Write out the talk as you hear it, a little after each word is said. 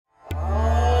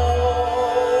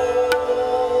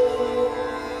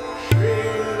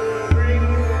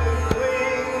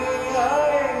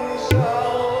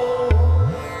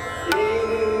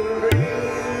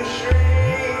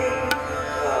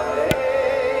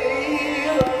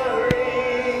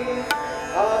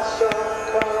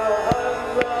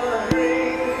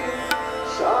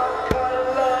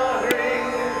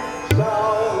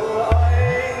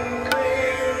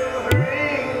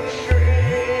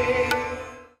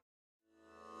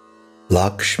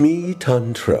Lakṣmī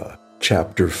Tantra,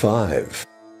 Chapter 5,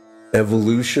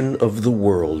 Evolution of the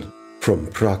World from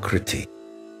Prakṛti.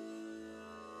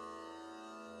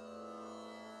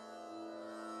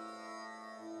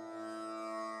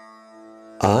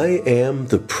 I am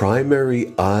the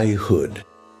primary I-hood,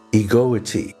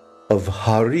 egoity, of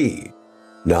Hari,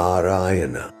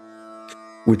 Nārāyaṇa,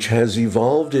 which has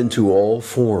evolved into all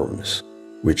forms,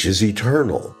 which is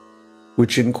eternal,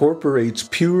 which incorporates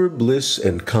pure bliss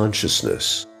and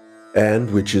consciousness, and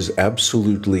which is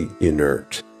absolutely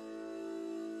inert.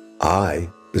 I,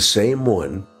 the same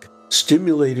one,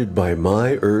 stimulated by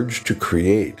my urge to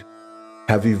create,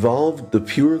 have evolved the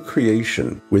pure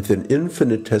creation with an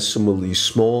infinitesimally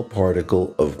small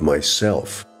particle of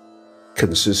myself,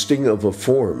 consisting of a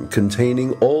form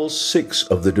containing all 6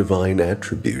 of the divine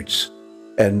attributes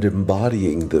and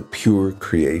embodying the pure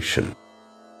creation.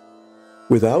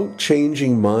 Without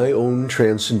changing my own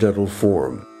transcendental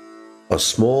form, a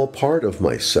small part of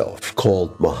myself,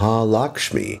 called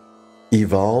Mahā-Lakṣmī,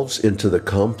 evolves into the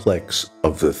complex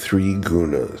of the 3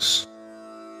 guṇas.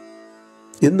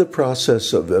 In the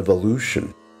process of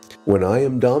evolution, when I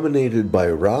am dominated by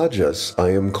rājas, I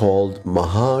am called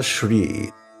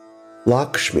Mahāśrī,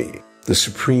 Lakṣmī, the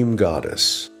supreme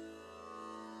goddess.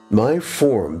 My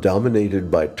form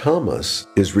dominated by tamas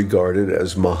is regarded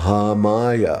as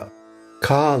Mahāmāyā,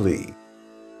 Kālī.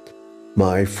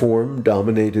 My form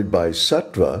dominated by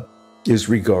sattva is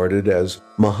regarded as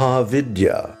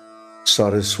Mahāvidyā,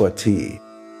 Sarasvatī.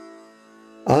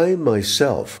 I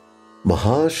myself,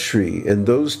 Mahāśrī, and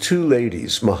those 2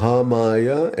 ladies,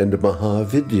 Mahāmāyā and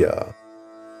Mahāvidyā,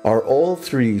 are all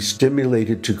 3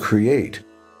 stimulated to create,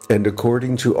 and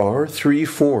according to our 3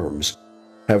 forms,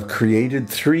 have created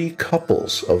 3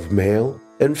 couples of male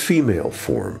and female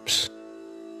forms.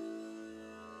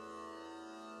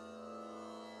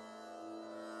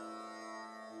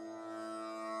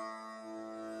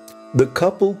 The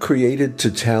couple created to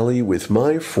tally with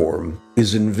my form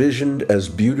is envisioned as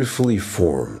beautifully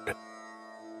formed.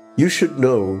 You should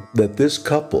know that this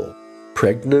couple,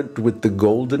 pregnant with the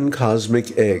golden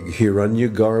cosmic egg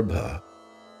Hiranyagarbha,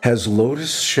 has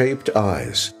lotus-shaped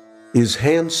eyes, is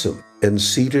handsome and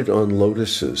seated on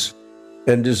lotuses,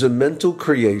 and is a mental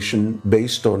creation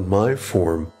based on my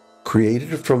form,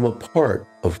 created from a part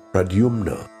of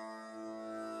Pradyumna.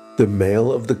 The male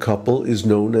of the couple is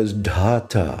known as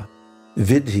Dhata,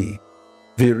 Vidhi,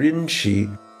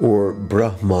 Virinchi, or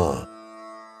Brahma,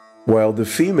 while the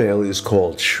female is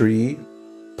called Shri,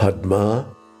 Padma,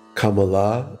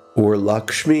 Kamala, or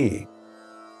Lakṣmī.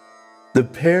 The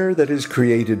pair that is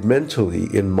created mentally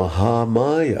in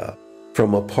Mahāmāyā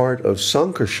from a part of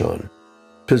Sankarshan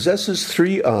possesses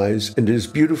 3 eyes and is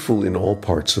beautiful in all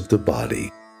parts of the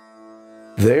body.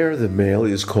 There the male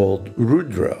is called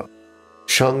Rudra,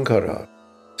 Shankara,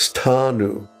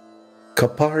 Sthanu,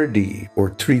 Kapardi,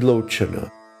 or Trilochana.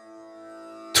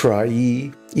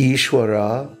 Trayi,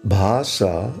 Ishvara,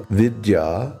 Bhasa,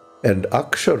 Vidya, and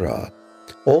Akshara,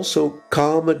 also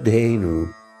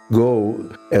Kamadhenu, Go,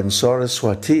 and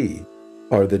Sarasvatī,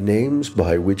 are the names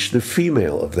by which the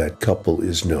female of that couple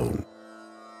is known.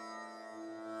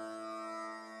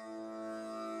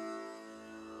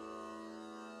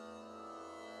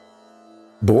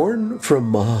 Born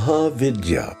from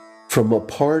Mahāvidyā, from a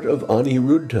part of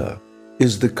Aniruddha,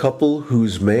 is the couple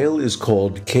whose male is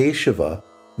called Keshava,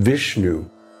 Vishnu,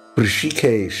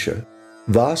 Hrishikesha,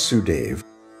 Vasudeva,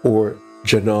 or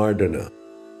Janardana.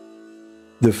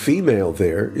 The female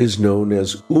there is known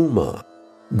as Uma,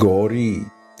 Gauri,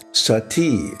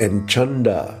 Sati, and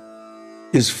Chanda,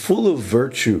 is full of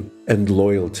virtue and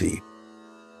loyalty.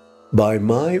 By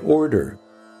my order,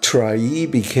 Trayi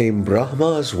became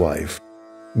Brahma's wife,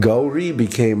 Gauri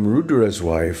became Rudra's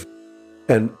wife,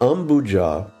 and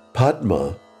Ambuja,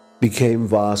 Padma, became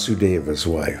Vasudeva's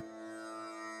wife.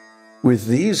 With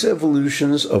these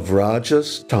evolutions of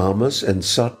Rājas, Tamas, and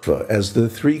Sattva as the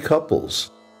 3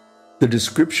 couples, the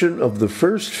description of the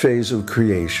first phase of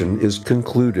creation is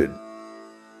concluded.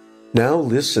 Now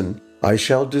listen, I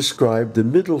shall describe the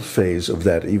middle phase of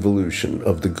that evolution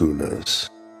of the gunas.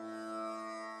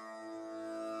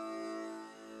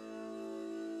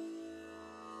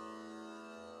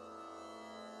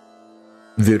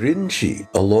 Virinchi,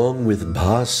 along with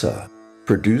Bhasa,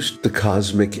 produced the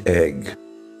cosmic egg.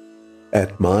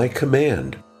 At my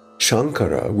command,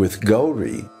 Shankara with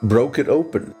Gauri broke it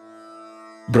open.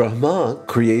 Brahma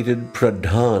created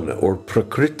Pradhana or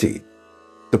Prakṛti,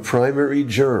 the primary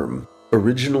germ,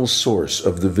 original source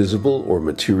of the visible or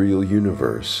material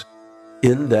universe,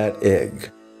 in that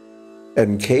egg,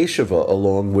 and Keshava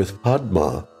along with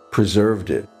Padma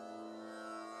preserved it.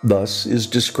 Thus is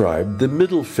described the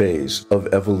middle phase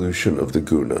of evolution of the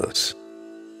gunas.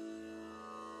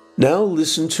 Now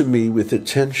listen to me with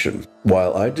attention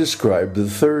while I describe the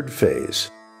third phase.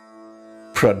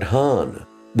 Pradhan,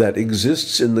 that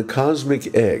exists in the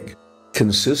cosmic egg,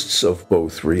 consists of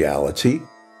both reality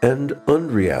and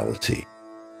unreality.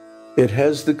 It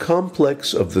has the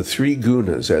complex of the three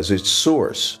gunas as its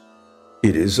source.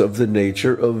 It is of the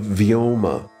nature of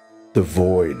vyoma, the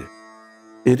void.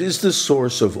 It is the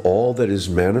source of all that is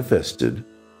manifested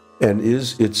and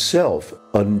is itself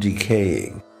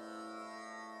undecaying.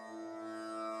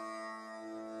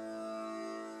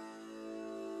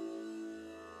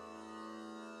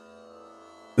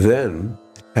 Then,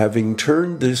 having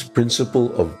turned this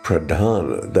principle of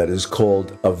pradhana that is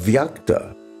called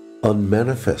avyakta,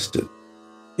 unmanifested,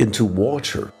 into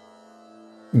water,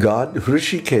 God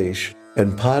Hrishikesh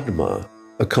and Padma,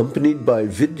 accompanied by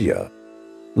Vidya,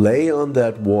 lay on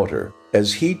that water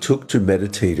as he took to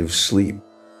meditative sleep,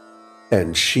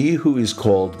 and she who is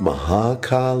called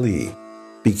Mahā-Kālī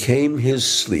became his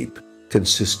sleep,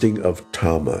 consisting of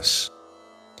tamas.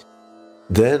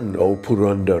 Then, O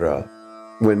Purandara,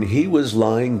 when he was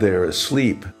lying there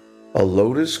asleep, a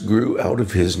lotus grew out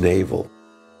of his navel.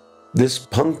 This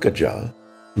pankaja,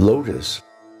 lotus,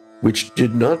 which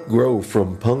did not grow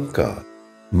from panka,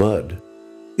 mud,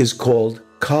 is called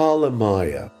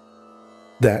Kālamaya,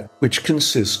 that which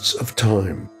consists of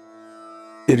time.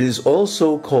 It is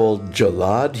also called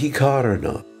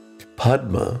Jaladhikarana,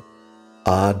 Padma,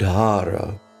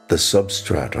 Adhara, the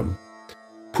substratum,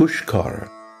 Pushkara,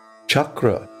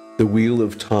 Chakra, the wheel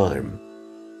of time,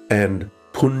 and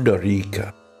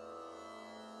Pundarika.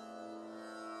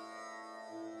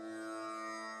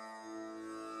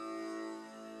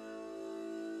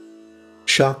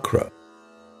 Chakra.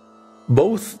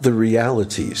 Both the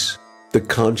realities, the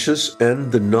conscious and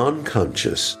the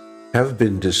non-conscious, have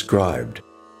been described.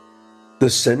 The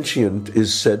sentient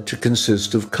is said to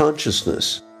consist of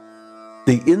consciousness,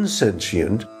 the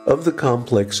insentient of the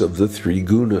complex of the three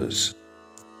gunas.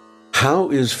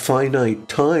 How is finite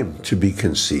time to be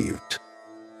conceived?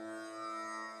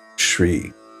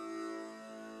 Shri.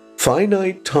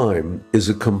 Finite time is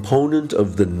a component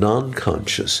of the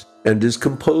non-conscious and is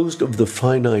composed of the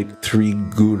finite three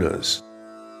gunas.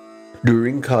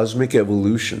 During cosmic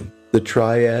evolution, the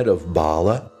triad of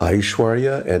Bala,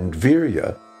 Aishwarya, and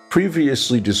Virya,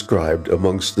 previously described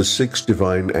amongst the 6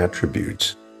 divine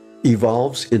attributes,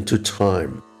 evolves into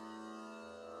time.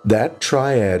 That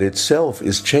triad itself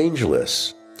is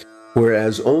changeless,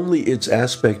 whereas only its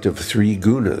aspect of 3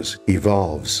 gunas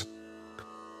evolves.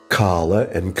 Kala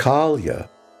and Kalya,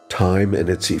 time and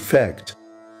its effect,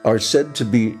 are said to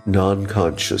be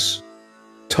non-conscious.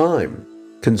 Time,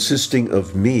 consisting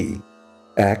of me,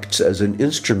 acts as an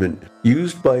instrument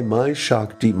used by my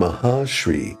Shakti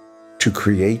Mahāśrī to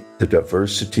create the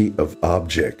diversity of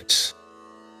objects.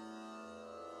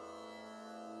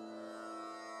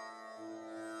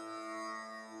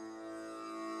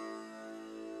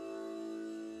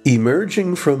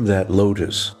 Emerging from that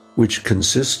lotus, which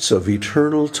consists of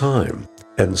eternal time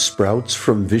and sprouts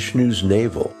from Vishnu's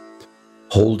navel,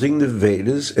 holding the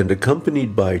Vedas and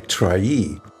accompanied by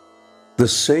Trayi, the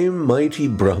same mighty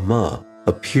Brahma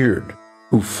appeared,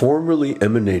 who formerly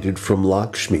emanated from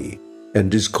Lakshmi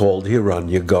and is called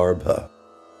Hiranyagarbha.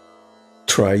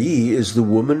 Trayi is the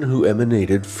woman who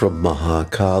emanated from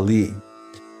Mahā-Kālī.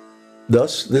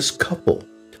 Thus this couple,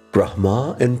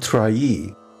 Brahma and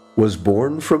Trayi, was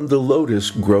born from the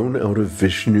lotus grown out of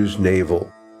Vishnu's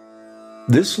navel.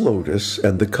 This lotus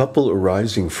and the couple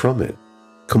arising from it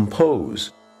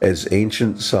compose, as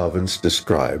ancient savants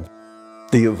describe,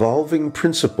 the evolving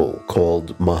principle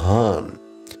called Mahan,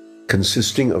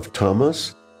 consisting of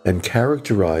tamas and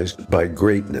characterized by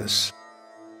greatness.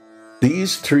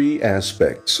 These 3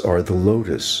 aspects are the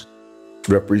lotus,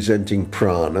 representing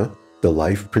prana, the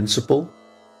life principle,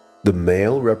 the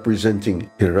male representing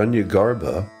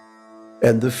Hiranyagarbha,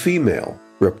 and the female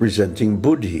representing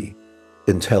buddhi,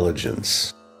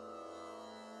 intelligence.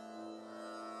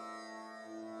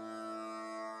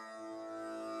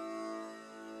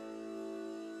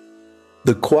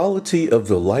 The quality of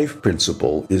the life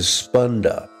principle is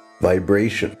spanda,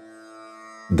 vibration.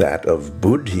 That of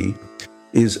buddhi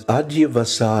is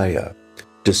adhyavasaya,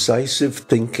 decisive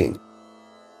thinking.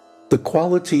 The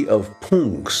quality of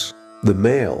punks, the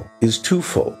male, is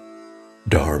twofold,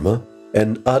 dharma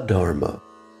and adharma,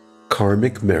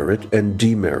 karmic merit and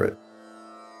demerit.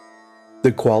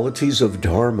 The qualities of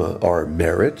dharma are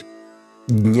merit,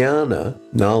 jnana,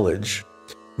 knowledge,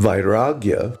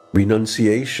 vairagya,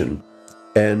 renunciation,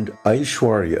 and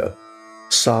aishwarya,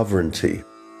 sovereignty.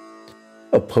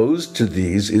 Opposed to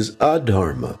these is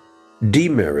adharma,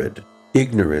 demerit,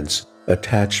 ignorance,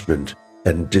 attachment,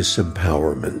 and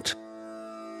disempowerment.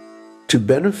 To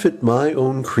benefit my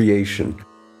own creation,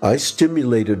 I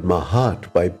stimulated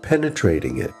Mahat by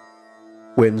penetrating it.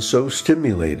 When so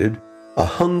stimulated,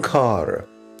 ahankara,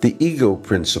 the ego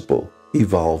principle,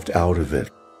 evolved out of it.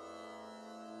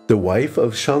 The wife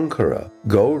of Shankara,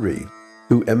 Gauri,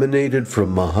 who emanated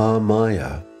from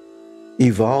Mahāmāyā,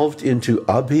 evolved into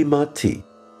abhimati,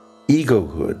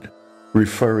 egohood,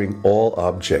 referring all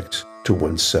objects to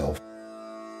oneself.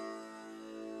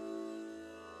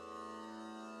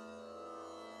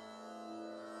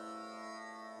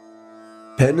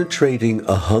 Penetrating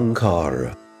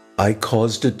ahankara, I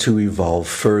caused it to evolve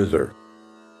further.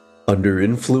 Under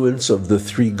influence of the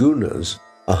three gunas,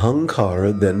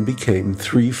 ahankara then became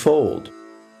threefold.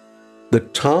 The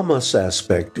tamas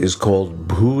aspect is called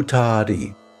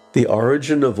bhutadi, the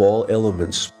origin of all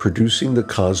elements producing the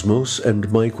cosmos and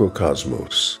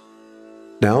microcosmos.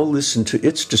 Now listen to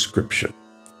its description.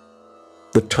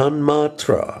 The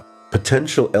tanmatra,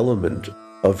 potential element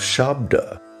of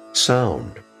shabda,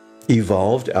 sound,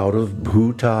 evolved out of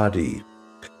bhutadi,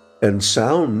 and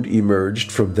sound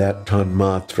emerged from that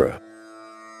tanmatra.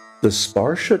 The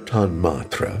sparsha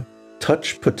tanmatra,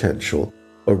 touch potential,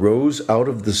 arose out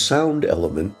of the sound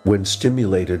element when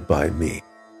stimulated by me.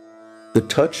 The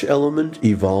touch element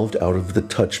evolved out of the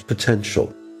touch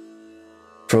potential.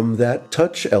 From that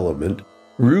touch element,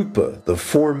 rupa, the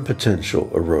form potential,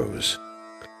 arose.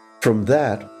 From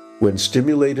that, when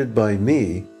stimulated by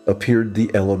me, appeared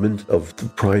the element of the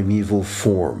primeval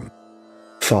form,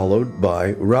 followed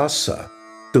by rasa,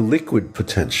 the liquid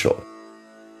potential.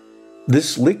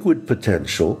 This liquid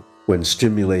potential, when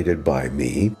stimulated by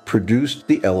me, produced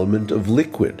the element of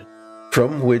liquid,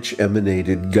 from which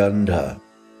emanated gandha,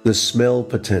 the smell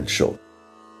potential.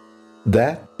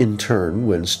 That, in turn,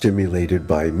 when stimulated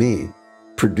by me,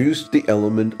 produced the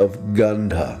element of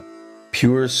gandha,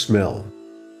 pure smell.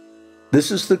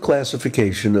 This is the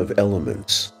classification of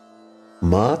elements.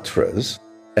 Matras,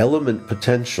 element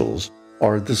potentials,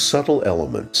 are the subtle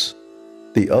elements.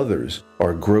 The others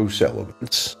are gross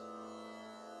elements.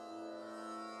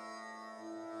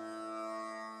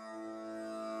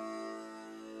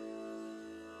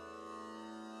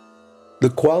 The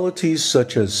qualities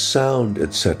such as sound,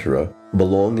 etc.,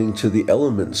 belonging to the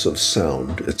elements of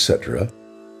sound, etc.,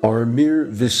 are mere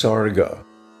visarga,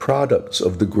 products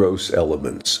of the gross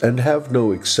elements, and have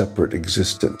no separate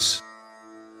existence.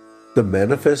 The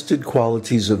manifested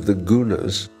qualities of the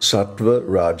gunas, sattva,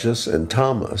 rajas, and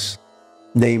tamas,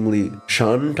 namely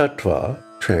shantatva,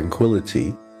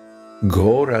 tranquility,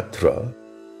 ghoratva,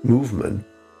 movement,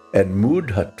 and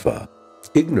mudhatva,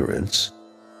 ignorance,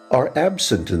 are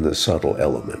absent in the subtle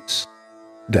elements.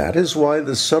 That is why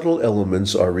the subtle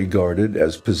elements are regarded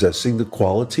as possessing the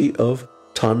quality of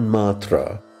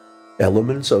tanmatra,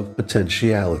 elements of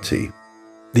potentiality.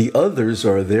 The others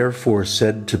are therefore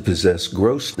said to possess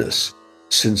grossness,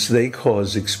 since they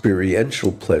cause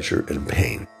experiential pleasure and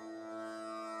pain.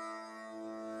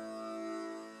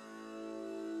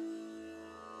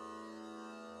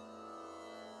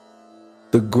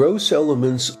 The gross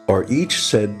elements are each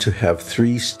said to have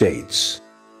three states: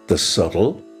 the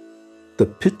subtle, the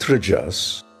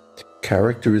pitrajas,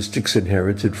 characteristics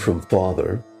inherited from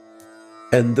father,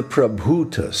 and the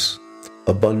prabhutas,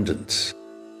 abundance.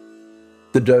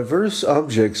 The diverse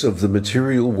objects of the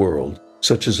material world,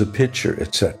 such as a pitcher,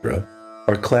 etc.,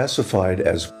 are classified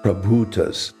as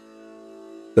prabhutas.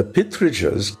 The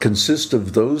pitrajas consist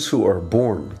of those who are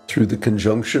born through the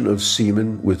conjunction of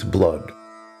semen with blood.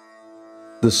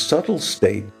 The subtle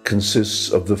state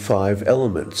consists of the five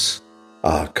elements,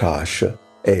 akasha,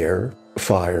 air,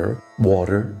 fire,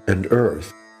 water, and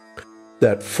earth,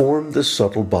 that form the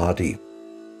subtle body.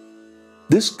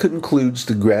 This concludes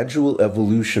the gradual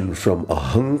evolution from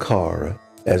ahankara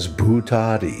as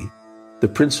bhutadi, the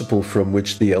principle from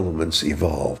which the elements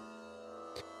evolve.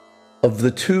 Of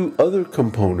the two other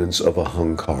components of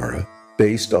ahankara,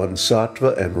 based on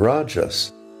sattva and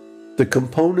rajas, the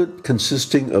component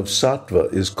consisting of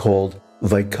sattva is called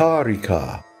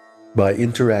vaikārika, by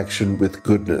interaction with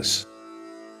goodness.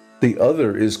 The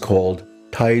other is called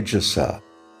taijasa,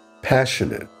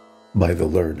 passionate, by the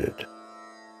learned.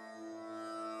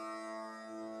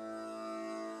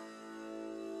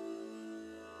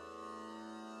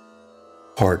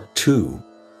 Part 2.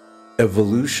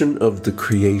 Evolution of the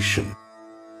creation.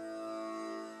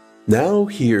 Now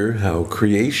hear how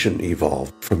creation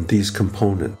evolved from these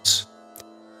components.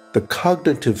 The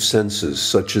cognitive senses,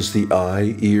 such as the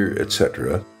eye, ear,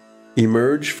 etc.,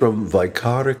 emerge from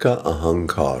vaikārika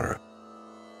ahankara.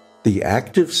 The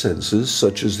active senses,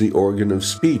 such as the organ of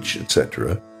speech,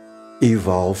 etc.,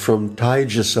 evolve from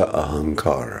Taijasa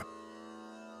Ahankara.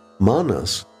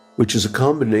 Manas, which is a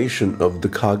combination of the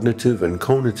cognitive and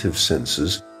conative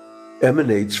senses,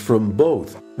 emanates from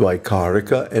both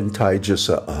Vaikārika and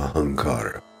Taijasa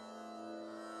Ahankara.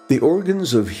 The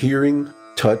organs of hearing,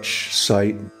 touch,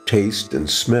 sight, taste, and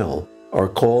smell are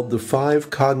called the five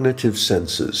cognitive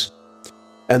senses,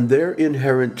 and their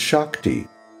inherent Shakti,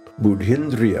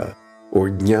 Buddhindriya, or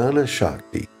Jnana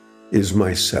Shakti, is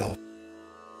myself.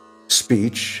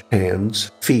 Speech,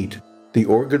 hands, feet, the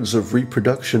organs of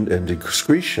reproduction and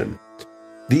excretion,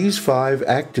 these five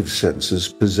active senses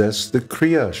possess the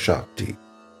Kriya Shakti,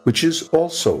 which is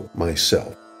also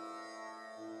myself.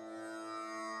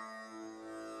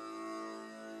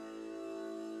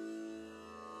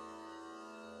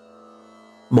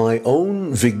 My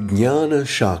own Vijnana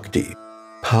Shakti,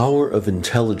 power of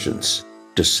intelligence,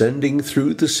 descending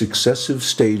through the successive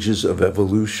stages of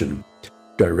evolution,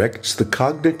 directs the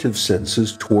cognitive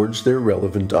senses towards their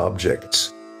relevant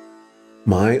objects.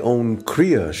 My own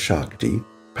Kriya Shakti,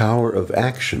 power of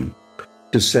action,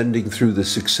 descending through the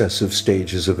successive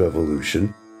stages of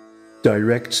evolution,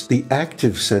 directs the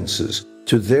active senses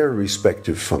to their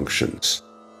respective functions.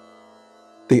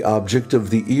 The object of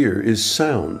the ear is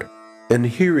sound, and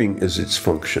hearing is its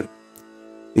function.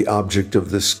 The object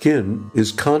of the skin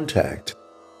is contact,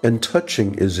 and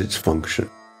touching is its function.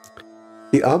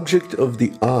 The object of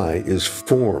the eye is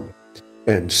form,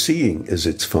 and seeing is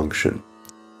its function.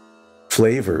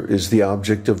 Flavor is the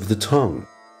object of the tongue,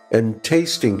 and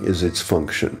tasting is its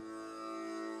function.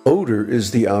 Odor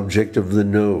is the object of the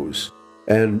nose,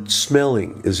 and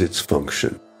smelling is its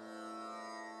function.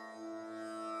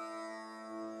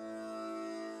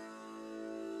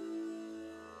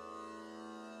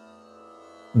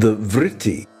 The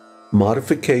vritti,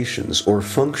 modifications or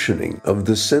functioning of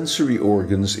the sensory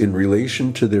organs in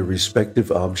relation to their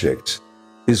respective objects,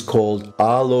 is called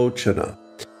ālochana,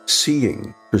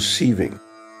 seeing, perceiving,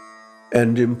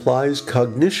 and implies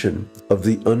cognition of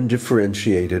the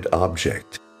undifferentiated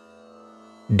object.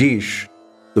 Dish,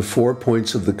 the 4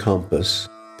 points of the compass,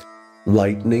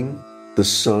 lightning, the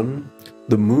sun,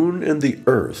 the moon, and the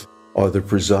earth are the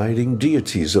presiding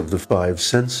deities of the five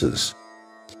senses.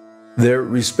 Their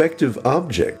respective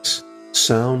objects,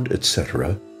 sound,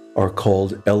 etc., are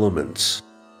called elements.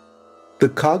 The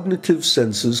cognitive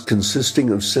senses consisting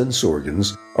of sense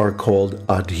organs are called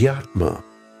adhyatma.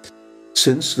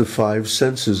 Since the five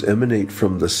senses emanate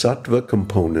from the sattva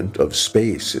component of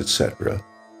space, etc.,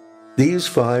 these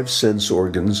five sense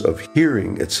organs of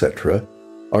hearing, etc.,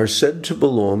 are said to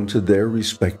belong to their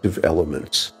respective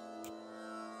elements.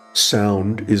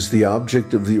 Sound is the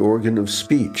object of the organ of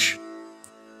speech,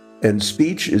 and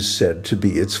speech is said to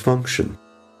be its function.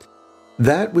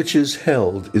 That which is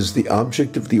held is the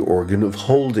object of the organ of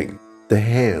holding, the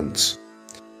hands.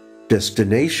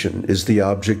 Destination is the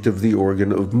object of the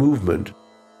organ of movement,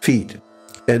 feet,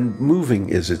 and moving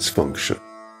is its function.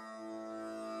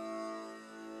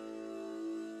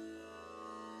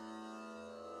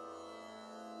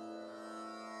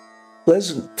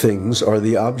 Pleasant things are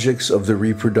the objects of the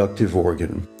reproductive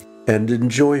organ, and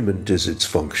enjoyment is its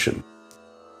function.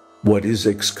 What is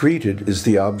excreted is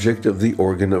the object of the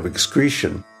organ of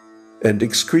excretion, and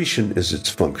excretion is its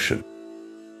function.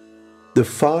 The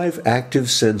five active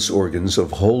sense organs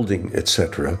of holding,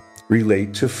 etc.,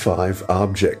 relate to five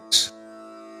objects.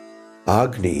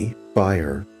 Agni,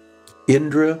 fire,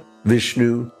 Indra,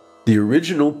 Vishnu, the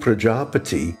original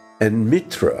Prajapati, and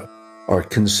Mitra are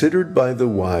considered by the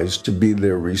wise to be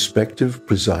their respective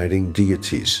presiding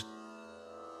deities.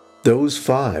 Those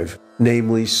five,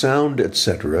 namely sound,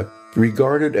 etc.,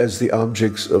 regarded as the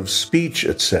objects of speech,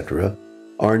 etc.,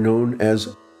 are known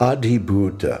as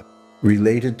adhibhuta,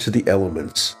 related to the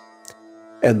elements,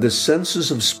 and the senses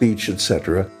of speech,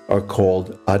 etc., are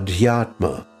called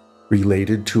adhyatma,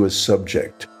 related to a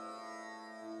subject.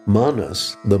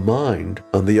 Manas, the mind,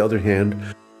 on the other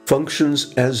hand,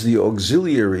 functions as the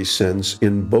auxiliary sense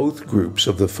in both groups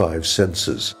of the five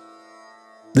senses.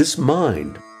 This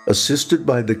mind, assisted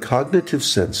by the cognitive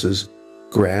senses,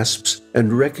 grasps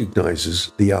and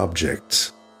recognizes the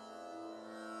objects.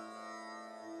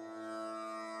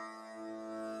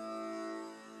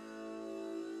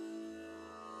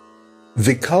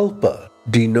 Vikalpa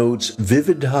denotes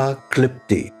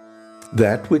vividha-klipti,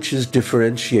 that which is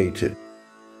differentiated,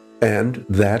 and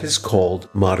that is called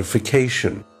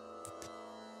modification.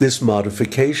 This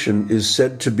modification is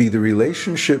said to be the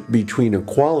relationship between a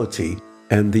quality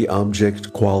and the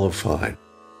object qualified.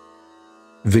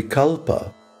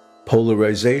 Vikalpa,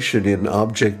 polarization in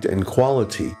object and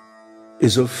quality,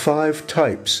 is of five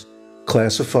types,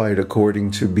 classified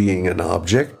according to being an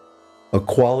object, a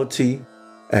quality,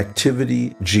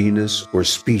 activity, genus, or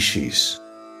species.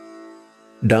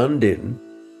 Dandin,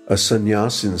 a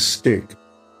sannyasin stick,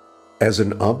 as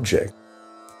an object,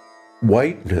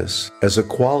 whiteness as a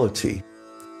quality,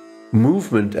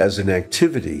 movement as an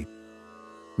activity,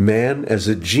 man as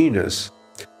a genus,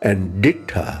 and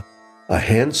Diktha, a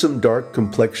handsome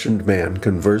dark-complexioned man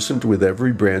conversant with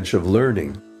every branch of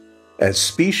learning, as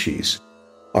species,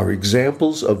 are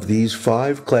examples of these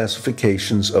 5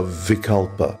 classifications of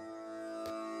vikalpa.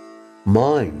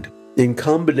 Mind, in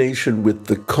combination with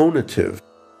the conative,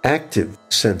 active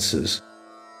senses,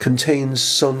 contains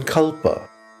sankalpa,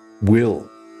 will.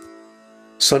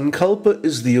 Sankalpa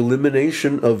is the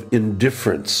elimination of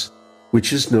indifference,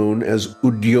 which is known as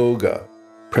udyoga,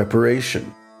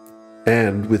 preparation,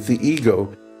 and with the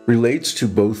ego relates to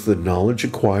both the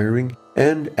knowledge-acquiring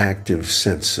and active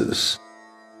senses.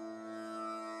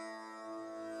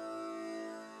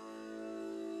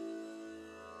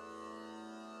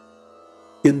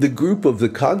 In the group of the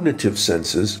cognitive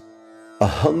senses,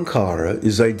 ahankara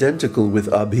is identical with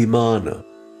abhimana,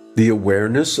 the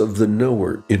awareness of the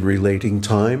knower in relating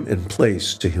time and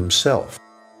place to himself.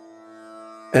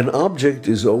 An object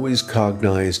is always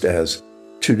cognized as,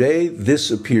 today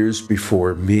this appears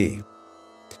before me.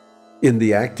 In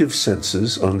the active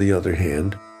senses, on the other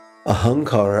hand,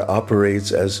 ahankara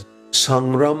operates as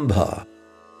sangrambha,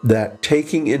 that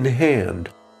taking in hand,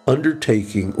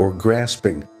 undertaking or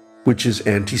grasping, which is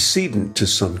antecedent to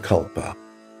sankalpa.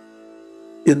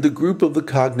 In the group of the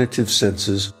cognitive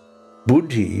senses,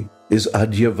 buddhi is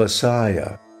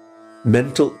adhyavasaya,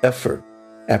 mental effort,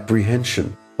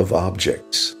 apprehension of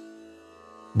objects.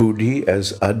 Buddhi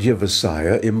as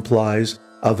adhyavasaya implies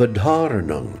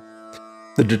avadharanam,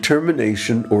 the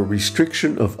determination or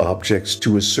restriction of objects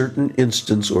to a certain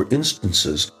instance or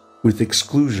instances with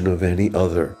exclusion of any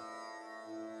other.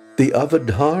 The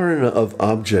avadharana of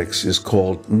objects is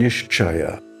called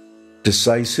nishchaya,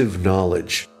 decisive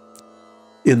knowledge.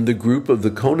 In the group of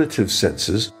the conative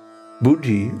senses,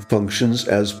 buddhi functions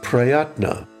as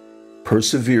prayatna,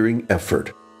 persevering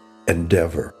effort,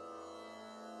 endeavor.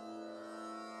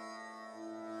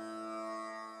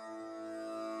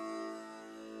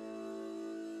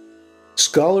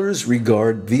 Scholars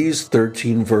regard these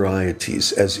 13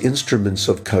 varieties as instruments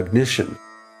of cognition.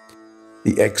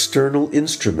 The external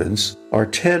instruments are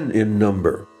 10 in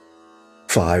number,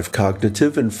 5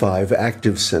 cognitive and 5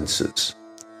 active senses,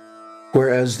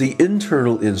 whereas the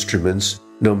internal instruments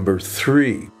number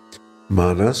 3,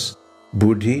 manas,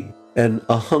 buddhi, and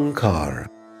ahankara.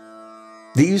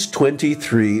 These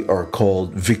 23 are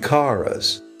called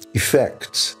vikaras,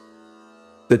 effects.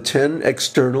 The 10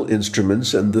 external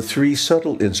instruments and the 3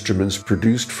 subtle instruments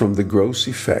produced from the gross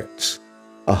effects,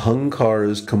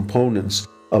 ahankara's components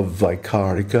of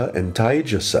Vaikārika and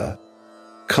Taijasa,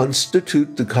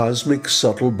 constitute the cosmic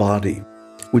subtle body,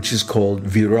 which is called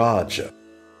viraja.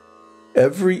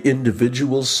 Every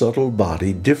individual subtle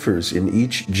body differs in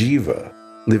each jiva,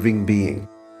 living being.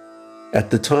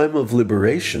 At the time of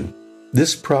liberation,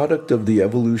 this product of the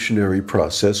evolutionary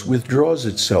process withdraws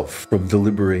itself from the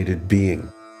liberated being.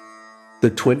 The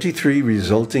 23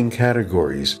 resulting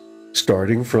categories,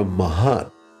 starting from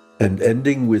Mahat and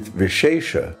ending with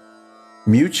Vishesha,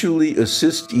 mutually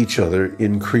assist each other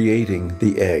in creating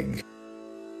the egg.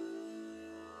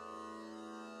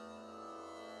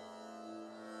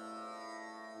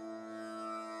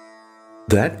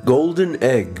 That golden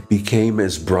egg became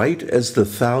as bright as the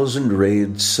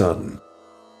 1,000-rayed sun.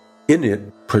 In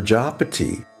it,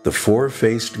 Prajapati, the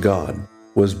 4-faced god,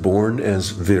 was born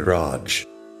as Viraj.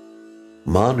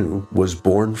 Manu was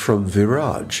born from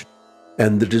Viraj,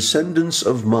 and the descendants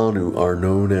of Manu are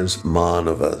known as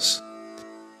Manavas.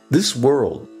 This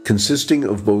world, consisting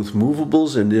of both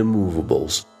movables and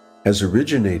immovables, has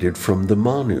originated from the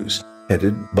Manus,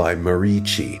 headed by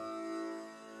Marichi.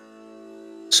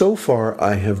 So far,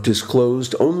 I have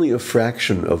disclosed only a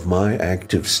fraction of my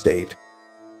active state.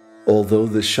 Although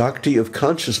the Shakti of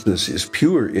consciousness is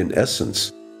pure in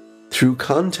essence, through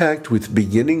contact with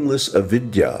beginningless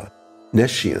avidya,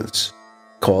 nescience,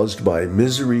 caused by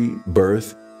misery,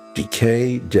 birth,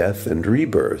 decay, death, and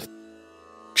rebirth,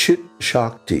 Chit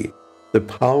Shakti, the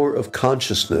power of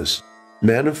consciousness,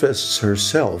 manifests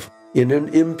herself in an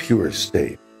impure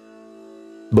state.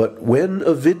 But when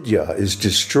avidya is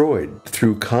destroyed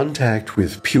through contact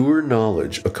with pure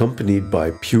knowledge accompanied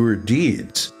by pure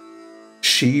deeds,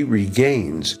 she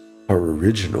regains her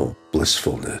original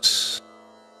blissfulness.